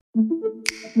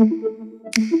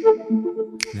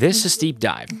This is Deep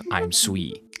Dive. I'm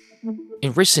Sui.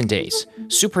 In recent days,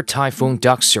 Super Typhoon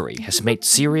Duksuri has made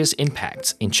serious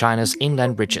impacts in China's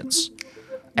inland regions.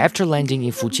 After landing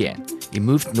in Fujian, it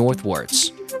moved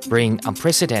northwards, bringing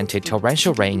unprecedented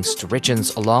torrential rains to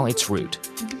regions along its route,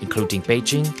 including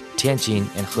Beijing, Tianjin,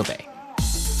 and Hebei.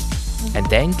 And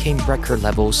then came record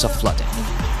levels of flooding.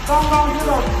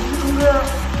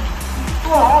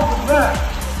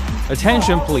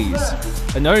 Attention please.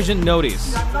 An urgent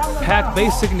notice. Pack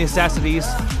basic necessities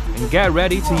and get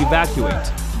ready to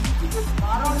evacuate.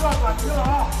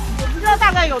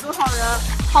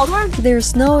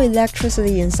 There's no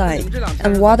electricity inside,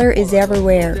 and water is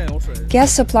everywhere.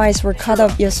 Gas supplies were cut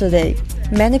off yesterday.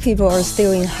 Many people are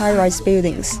still in high-rise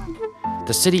buildings.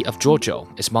 The city of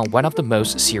Zhuozhou is among one of the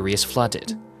most serious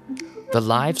flooded. The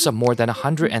lives of more than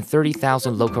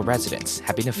 130,000 local residents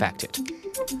have been affected.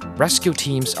 Rescue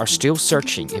teams are still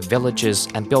searching in villages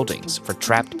and buildings for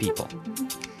trapped people.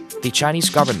 The Chinese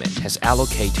government has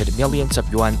allocated millions of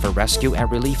yuan for rescue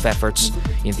and relief efforts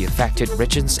in the affected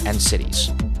regions and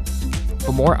cities.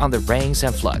 For more on the rains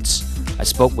and floods, I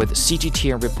spoke with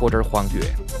CGTN reporter Huang Yue.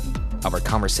 Our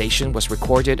conversation was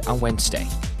recorded on Wednesday.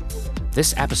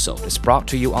 This episode is brought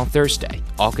to you on Thursday,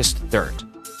 August 3rd.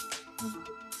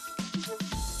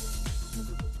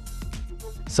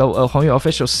 So, Huang Yue,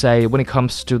 officials say when it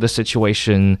comes to the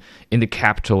situation in the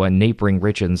capital and neighboring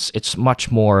regions, it's much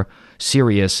more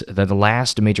serious than the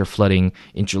last major flooding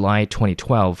in July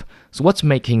 2012. So what's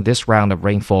making this round of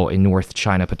rainfall in North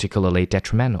China particularly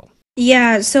detrimental?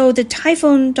 Yeah, so the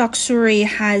Typhoon Duksuri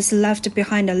has left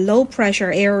behind a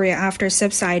low-pressure area after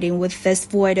subsiding, with this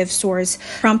void of source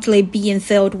promptly being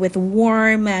filled with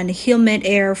warm and humid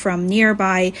air from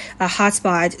nearby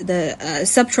hotspot, the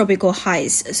subtropical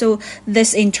highs. So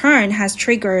this in turn has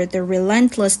triggered the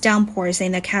relentless downpours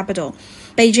in the capital.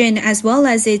 Beijing, as well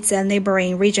as its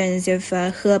neighboring regions of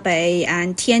Hebei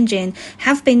and Tianjin,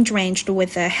 have been drenched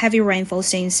with heavy rainfall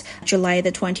since July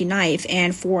the 29th,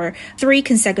 and for 3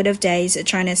 consecutive days,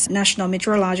 China's National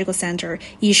Meteorological Center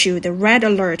issued the red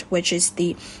alert, which is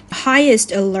the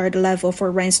highest alert level for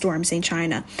rainstorms in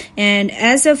China. And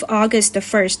as of August the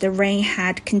 1st, the rain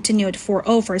had continued for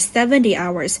over 70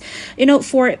 hours.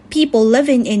 For people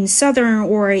living in southern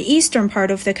or eastern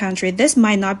part of the country, this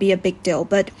might not be a big deal,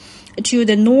 but to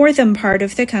the northern part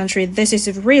of the country, this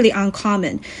is really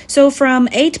uncommon. So from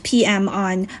 8 p.m.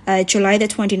 on July the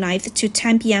 29th to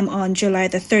 10 p.m. on July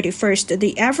the 31st,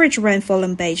 the average rainfall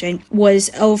in Beijing was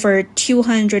over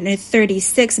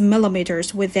 236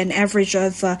 millimeters, with an average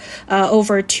of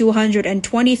over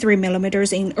 223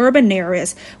 millimeters in urban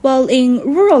areas, while in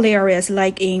rural areas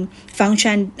like in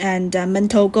Fangshan and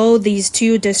Mentogou, these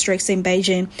 2 districts in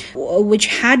Beijing, which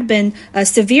had been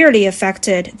severely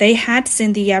affected, they had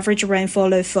seen the average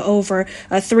rainfall of over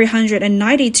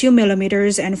 392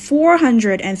 millimeters and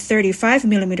 435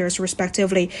 millimeters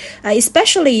respectively,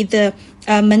 especially the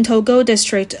Mentogou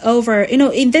district.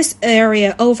 In this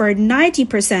area, over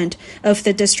 90% of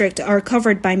the district are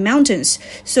covered by mountains.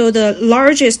 So the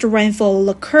largest rainfall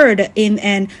occurred in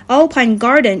an alpine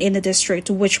garden in the district,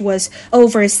 which was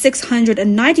over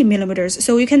 690 millimeters.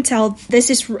 So you can tell this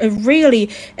is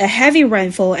really a heavy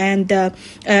rainfall, and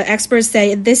experts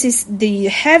say this is the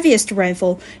heaviest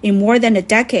rainfall in more than a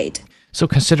decade. So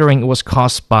considering it was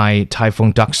caused by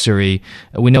Typhoon Duksuri,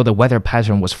 we know the weather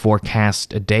pattern was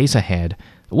forecast days ahead.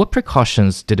 What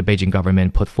precautions did the Beijing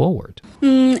government put forward?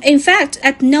 In fact,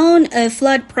 at known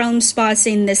flood-prone spots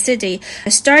in the city,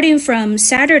 starting from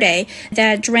Saturday,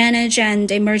 that drainage and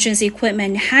emergency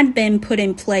equipment had been put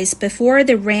in place before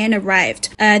the rain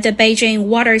arrived. The Beijing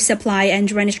Water Supply and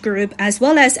Drainage Group, as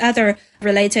well as other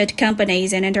related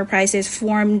companies and enterprises,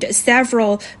 formed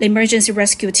several emergency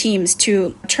rescue teams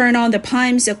to turn on the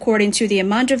pumps according to the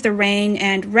amount of the rain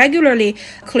and regularly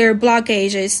clear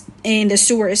blockages in the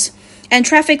sewers. And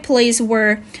traffic police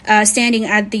were standing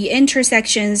at the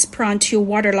intersections prone to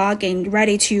waterlogging,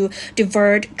 ready to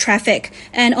divert traffic.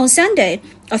 And on Sunday,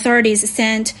 authorities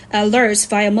sent alerts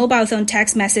via mobile phone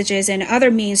text messages and other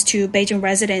means to Beijing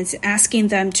residents, asking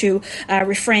them to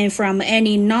refrain from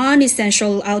any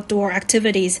non-essential outdoor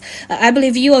activities. I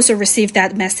believe you also received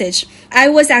that message. I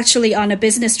was actually on a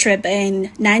business trip in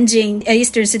Nanjing,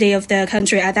 eastern city of the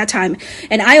country at that time,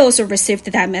 and I also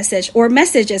received that message, or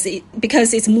messages,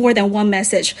 because it's more than one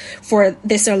message for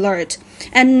this alert.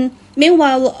 And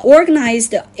meanwhile,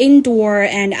 organized indoor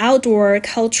and outdoor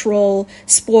cultural,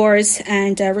 sports,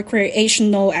 and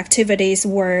recreational activities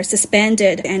were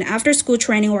suspended, and after-school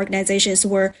training organizations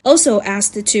were also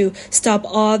asked to stop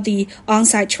all the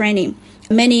on-site training.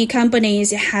 Many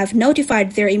companies have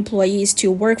notified their employees to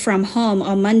work from home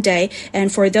on Monday, and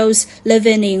for those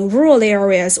living in rural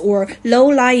areas or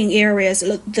low-lying areas,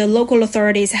 the local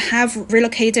authorities have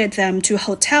relocated them to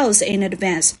hotels in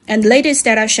advance. And latest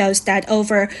data shows that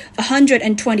over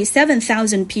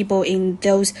 127,000 people in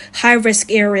those high-risk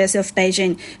areas of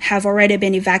Beijing have already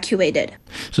been evacuated.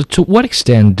 So to what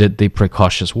extent did the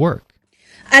precautions work?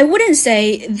 I wouldn't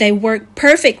say they work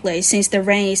perfectly since the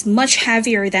rain is much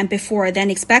heavier than before than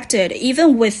expected,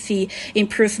 even with the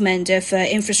improvement of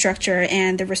infrastructure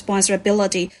and the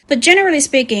responsibility. But generally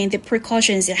speaking, the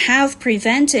precautions have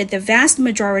prevented the vast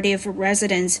majority of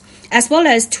residents as well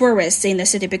as tourists in the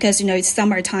city because, it's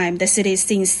summertime. The city is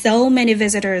seeing so many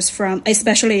visitors from,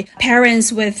 especially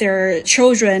parents with their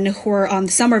children who are on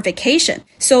summer vacation.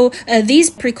 So these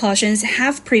precautions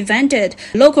have prevented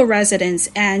local residents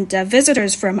and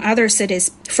visitors from other cities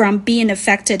from being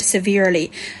affected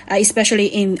severely, especially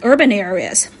in urban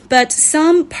areas. But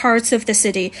some parts of the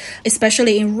city,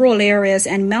 especially in rural areas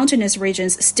and mountainous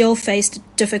regions, still faced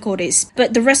difficulties.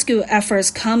 But the rescue efforts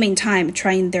come in time,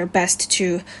 trying their best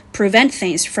to prevent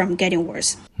things from getting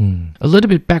worse. A little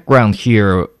bit background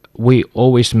here. We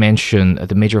always mention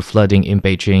the major flooding in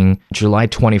Beijing, July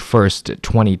 21st,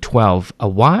 2012.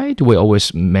 Why do we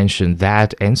always mention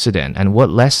that incident, and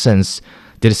what lessons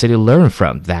did the city learn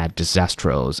from that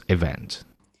disastrous event?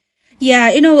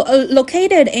 Yeah,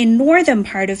 located in northern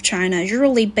part of China,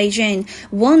 usually Beijing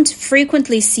won't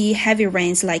frequently see heavy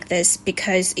rains like this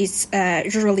because it's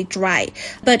usually dry.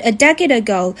 But a decade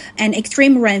ago, an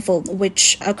extreme rainfall,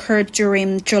 which occurred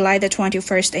during July the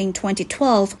 21st in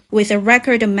 2012, with a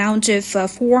record amount of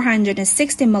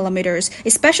 460 millimeters,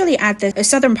 especially at the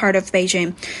southern part of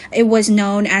Beijing. It was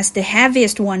known as the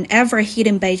heaviest one ever hit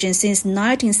in Beijing since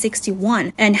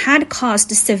 1961 and had caused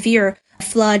severe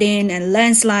flooding and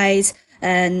landslides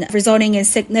and resulting in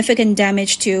significant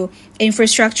damage to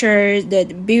infrastructure, the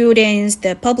buildings,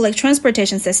 the public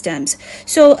transportation systems.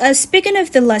 So speaking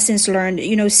of the lessons learned,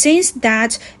 since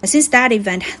that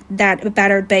event that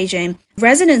battered Beijing,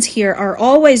 residents here are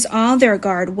always on their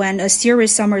guard when a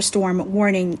serious summer storm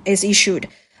warning is issued.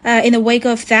 In the wake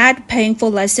of that painful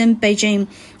lesson, Beijing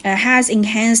has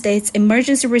enhanced its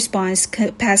emergency response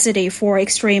capacity for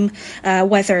extreme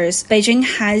weathers. Beijing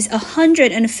has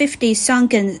 150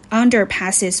 sunken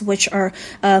underpasses, which are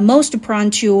most prone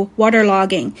to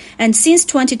waterlogging. And since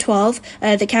 2012,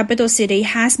 the capital city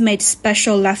has made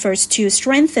special efforts to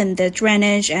strengthen the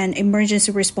drainage and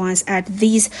emergency response at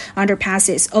these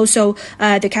underpasses. Also,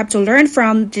 the capital learned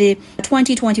from the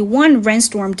 2021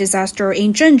 rainstorm disaster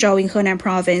in Zhuozhou in Henan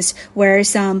province, where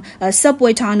some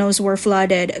subway tunnels were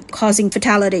flooded, causing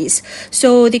fatalities.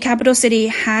 So the capital city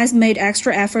has made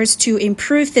extra efforts to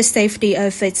improve the safety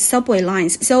of its subway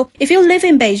lines. So if you live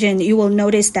in Beijing, you will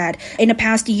notice that in the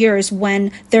past years,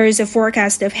 when there is a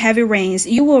forecast of heavy rains,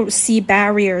 you will see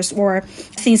barriers or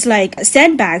things like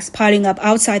sandbags piling up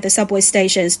outside the subway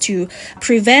stations to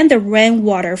prevent the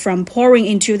rainwater from pouring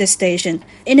into the station.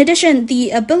 In addition,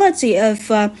 the ability of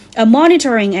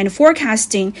monitoring and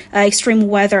forecasting extreme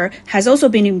weather has also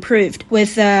been improved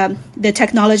with the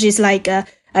technologies like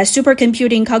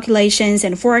supercomputing calculations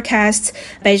and forecasts.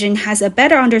 Beijing has a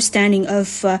better understanding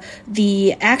of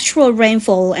the actual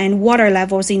rainfall and water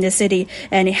levels in the city,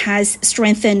 and it has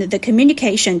strengthened the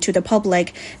communication to the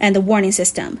public and the warning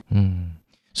system.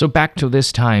 So back to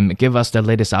this time, give us the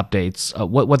latest updates.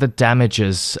 What were the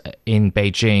damages in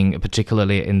Beijing,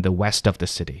 particularly in the west of the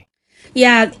city?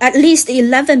 Yeah, at least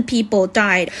 11 people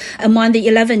died. Among the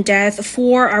 11 deaths,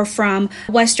 4 are from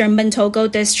western Mentogo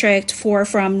district, 4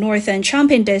 from northern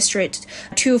Changping district,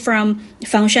 2 from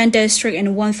Fangshan district,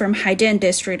 and 1 from Haidian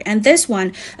district. And this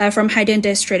one from Haidian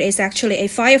district is actually a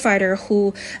firefighter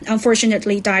who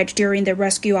unfortunately died during the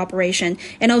rescue operation.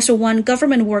 And also 1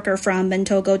 government worker from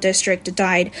Mentogo district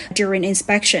died during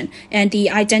inspection. And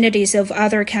the identities of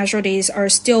other casualties are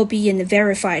still being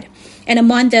verified. And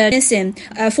among the missing,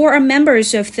 4 are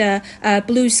members of the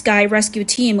Blue Sky Rescue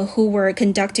Team who were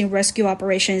conducting rescue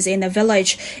operations in a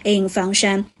village in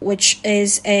Fangshan, which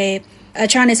is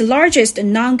China's largest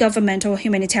non-governmental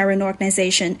humanitarian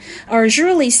organization, are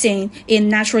usually seen in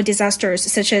natural disasters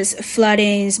such as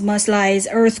floodings, mudslides,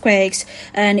 earthquakes,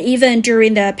 and even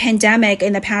during the pandemic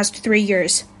in the past 3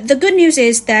 years. The good news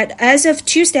is that as of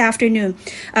Tuesday afternoon,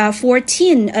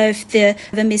 14 of the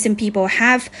missing people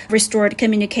have restored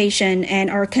communication and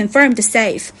are confirmed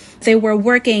safe. They were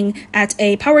working at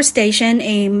a power station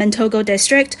in Mentogo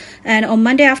district, and on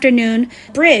Monday afternoon,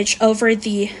 bridge over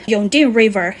the Yongding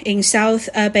River in south South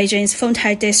Beijing's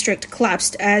Fengtai district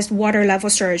collapsed as water level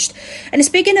surged. And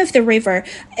speaking of the river,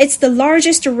 it's the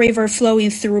largest river flowing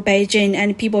through Beijing,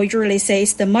 and people usually say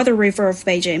it's the mother river of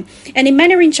Beijing. And in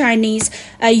Mandarin Chinese,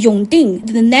 Yongding,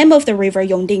 the name of the river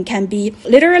Yongding, can be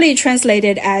literally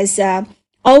translated as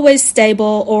always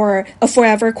stable or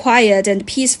forever quiet and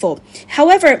peaceful.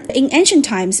 However, in ancient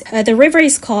times, the river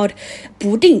is called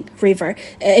Buding River.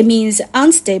 It means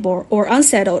unstable or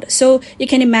unsettled. So you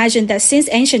can imagine that since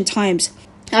ancient times,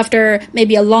 after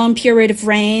maybe a long period of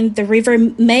rain, the river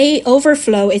may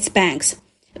overflow its banks.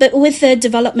 But with the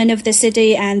development of the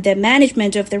city and the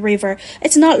management of the river,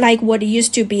 it's not like what it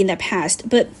used to be in the past.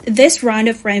 But this round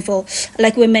of rainfall,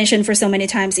 like we mentioned for so many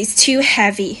times, is too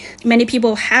heavy. Many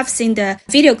people have seen the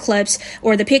video clips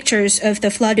or the pictures of the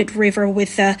flooded river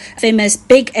with the famous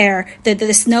Big Air,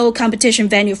 the snow competition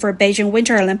venue for Beijing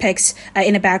Winter Olympics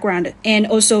in the background. And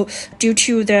also, due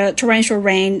to the torrential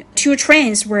rain, 2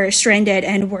 trains were stranded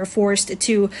and were forced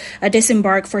to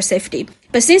disembark for safety.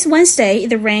 But since Wednesday,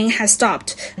 the rain has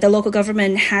stopped. The local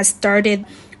government has started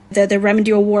the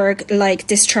remedial work, like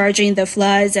discharging the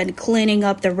floods and cleaning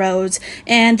up the roads.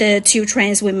 And the 2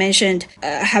 trains we mentioned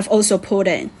have also pulled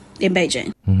in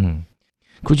Beijing. Mm-hmm.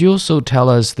 Could you also tell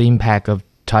us the impact of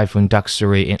Typhoon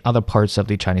Duksuri in other parts of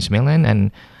the Chinese mainland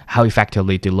and how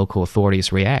effectively the local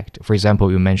authorities react? For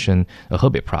example, you mentioned the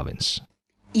Hebei province.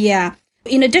 Yeah.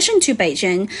 In addition to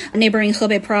Beijing, neighboring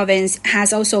Hebei province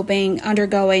has also been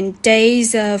undergoing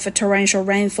days of torrential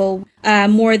rainfall.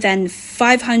 More than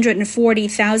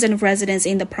 540,000 residents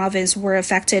in the province were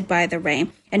affected by the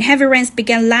rain. And heavy rains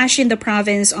began lashing the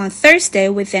province on Thursday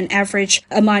with an average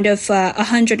amount of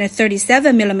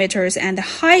 137 millimeters and the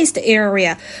highest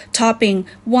area topping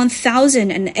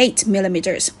 1,008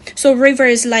 millimeters. So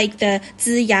rivers like the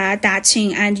Ziya,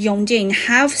 Daqing, and Yongding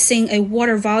have seen a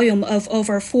water volume of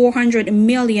over 400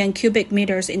 million cubic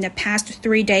meters in the past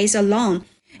 3 days alone.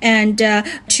 And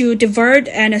to divert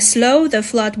and slow the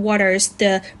flood waters,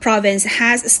 the province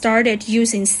has started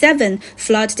using 7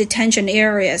 flood detention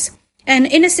areas. And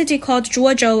in a city called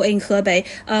Zhuozhou in Hebei,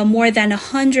 more than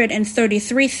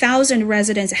 133,000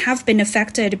 residents have been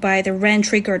affected by the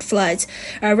rain-triggered floods.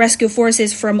 Rescue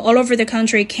forces from all over the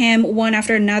country came one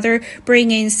after another,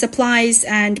 bringing supplies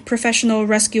and professional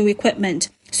rescue equipment.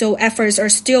 So efforts are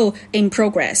still in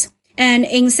progress. And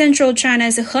in central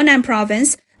China's Henan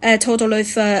province, a total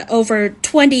of over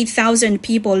 20,000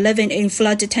 people living in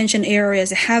flood detention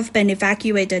areas have been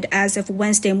evacuated as of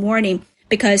Wednesday morning,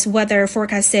 because weather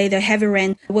forecasts say the heavy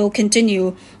rain will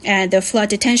continue and the flood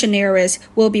detention areas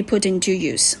will be put into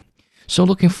use. So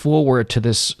looking forward to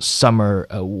this summer,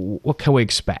 what can we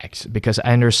expect? Because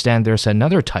I understand there's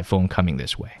another typhoon coming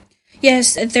this way.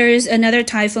 Yes, there is another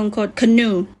typhoon called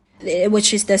Canoe,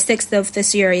 which is the 6th of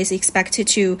this year, is expected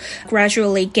to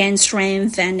gradually gain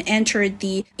strength and enter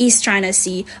the East China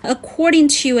Sea. According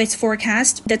to its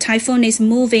forecast, the typhoon is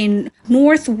moving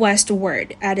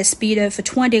northwestward at a speed of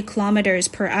 20 kilometers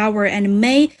per hour and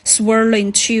may swirl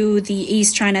into the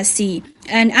East China Sea.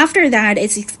 And after that,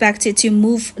 it's expected to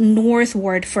move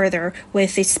northward further,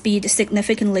 with its speed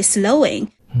significantly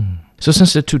slowing. So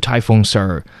since the 2 typhoons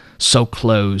are so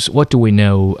close, what do we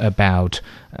know about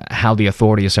how the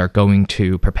authorities are going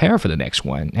to prepare for the next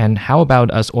one? And how about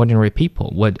us ordinary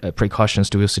people? What precautions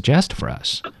do you suggest for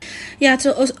us? Yeah,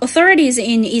 so authorities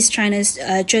in East China's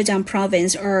Zhejiang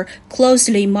province are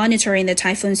closely monitoring the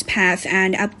typhoon's path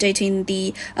and updating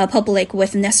the public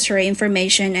with necessary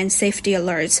information and safety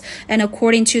alerts. And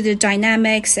according to the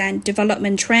dynamics and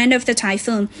development trend of the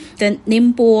typhoon, the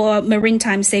Ningbo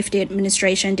Maritime Safety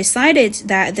Administration decided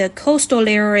that the coastal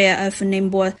area of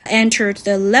Ningbo entered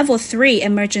the level 3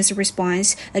 emergency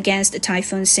response against the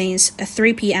typhoon since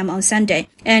 3 p.m. on Sunday.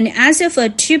 And as of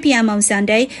 2 p.m. on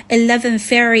Sunday, 11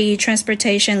 ferry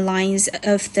transportation lines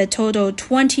of the total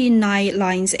 29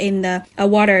 lines in the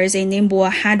waters in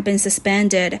Ningbo had been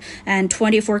suspended, and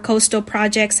 24 coastal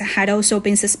projects had also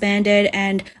been suspended,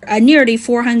 and nearly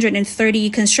 430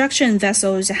 construction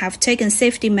vessels have taken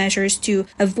safety measures to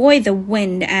avoid the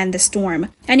wind and the storm.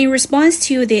 And in response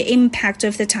to the impact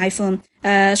of the typhoon,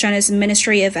 China's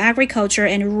Ministry of Agriculture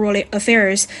and Rural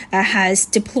Affairs has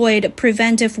deployed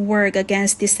preventive work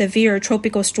against the severe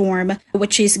tropical storm,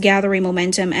 which is gathering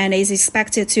momentum and is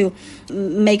expected to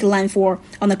make landfall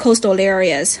on the coastal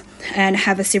areas and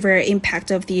have a severe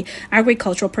impact of the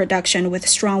agricultural production with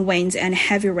strong winds and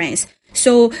heavy rains.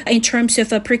 So in terms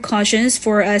of precautions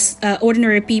for us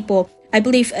ordinary people, I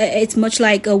believe it's much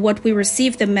like what we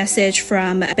received the message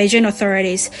from Beijing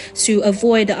authorities to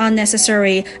avoid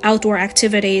unnecessary outdoor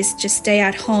activities, just stay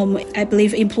at home. I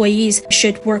believe employees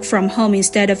should work from home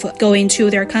instead of going to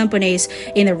their companies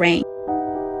in the rain.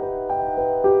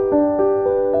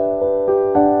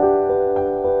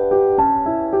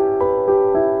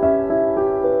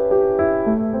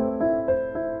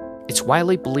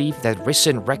 widely believed that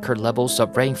recent record levels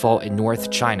of rainfall in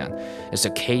North China is a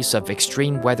case of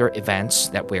extreme weather events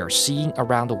that we are seeing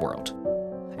around the world.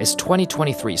 Is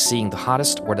 2023 seeing the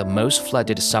hottest or the most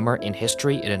flooded summer in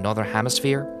history in the Northern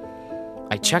Hemisphere?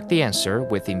 I checked the answer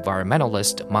with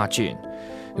environmentalist Ma Jun,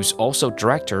 who's also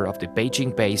director of the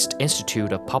Beijing-based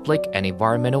Institute of Public and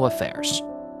Environmental Affairs.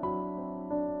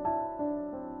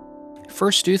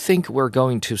 First, do you think we're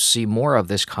going to see more of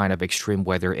this kind of extreme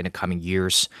weather in the coming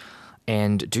years?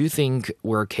 And do you think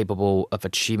we're capable of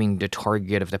achieving the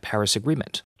target of the Paris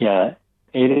Agreement? Yeah,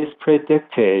 it is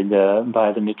predicted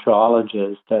by the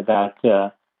meteorologists that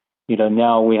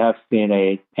now we have seen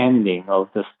an ending of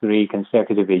the 3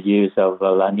 consecutive years of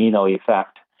the La Nina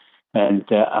effect. And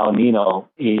El Nino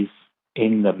is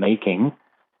in the making.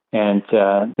 And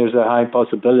there's a high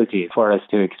possibility for us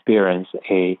to experience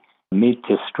a mid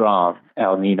to strong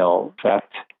El Nino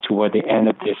effect toward the end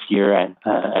of this year and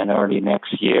early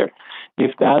next year.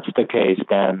 If that's the case,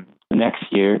 then next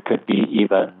year could be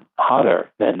even hotter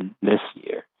than this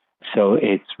year. So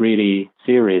it's really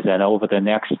serious. And over the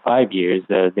next 5 years,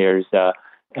 there's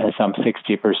some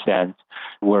 60%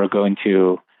 we're going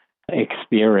to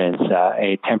experience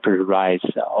a temperature rise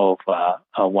of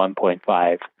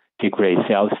 1.5 degrees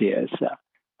Celsius.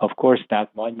 Of course, that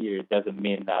 1 year doesn't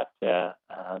mean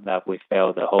that we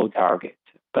failed the whole target,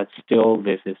 but still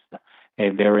this is a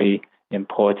very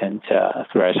important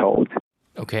threshold.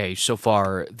 Okay, so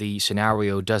far the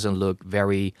scenario doesn't look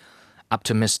very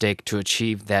optimistic to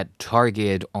achieve that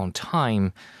target on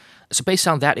time. So based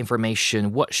on that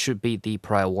information, what should be the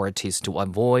priorities to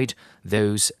avoid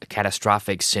those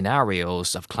catastrophic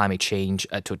scenarios of climate change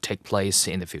to take place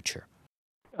in the future?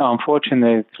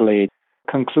 Unfortunately,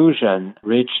 conclusion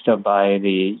reached by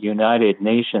the United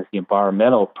Nations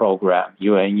Environmental Program,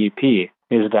 UNEP,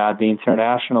 is that the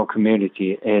international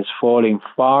community is falling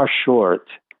far short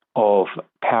of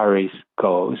Paris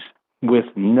goals with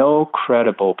no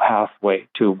credible pathway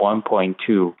to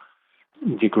 1.2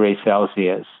 degrees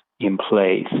Celsius in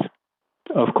place.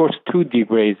 Of course, 2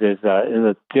 degrees is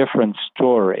a different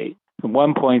story.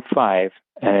 1.5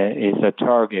 is a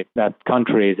target that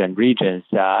countries and regions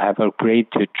have agreed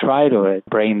to try to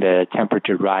bring the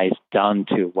temperature rise down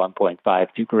to 1.5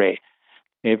 degrees.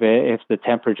 If the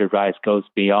temperature rise goes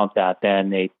beyond that,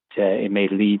 then it may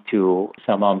lead to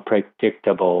some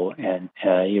unpredictable and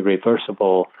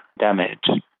irreversible damage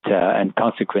and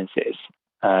consequences.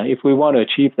 If we want to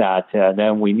achieve that,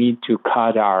 then we need to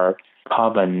cut our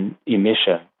carbon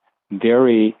emission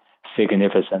very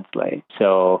significantly.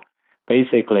 So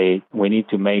basically, we need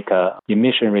to make an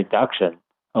emission reduction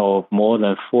of more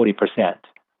than 40%.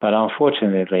 But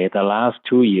unfortunately, the last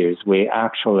 2 years, we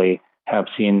actually have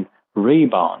seen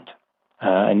rebound,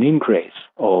 an increase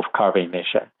of carbon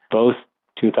emission, both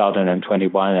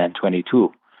 2021 and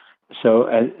 22. So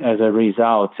as a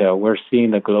result, we're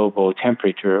seeing the global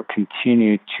temperature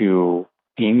continue to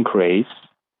increase.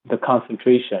 The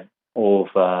concentration of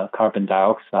carbon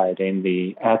dioxide in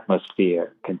the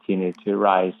atmosphere continue to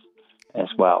rise as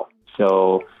well.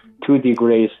 So 2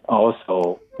 degrees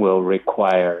also will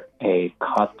require a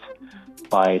cut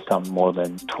by some more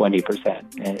than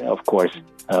 20%. And of course,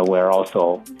 we're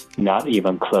also not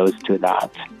even close to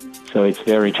that. So it's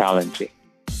very challenging.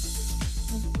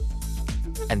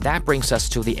 And that brings us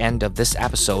to the end of this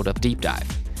episode of Deep Dive.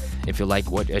 If you like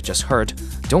what you just heard,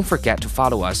 don't forget to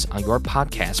follow us on your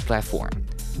podcast platform.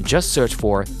 Just search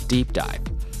for Deep Dive.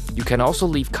 You can also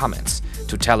leave comments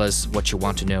to tell us what you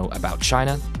want to know about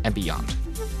China and beyond.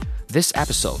 This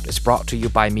episode is brought to you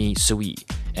by me, Sui,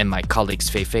 and my colleagues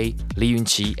Fei Fei, Li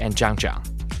Yunqi, and Zhang Zhang.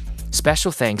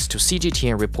 Special thanks to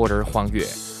CGTN reporter Huang Yue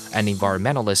and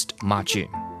environmentalist Ma Jun.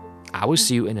 I will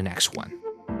see you in the next one.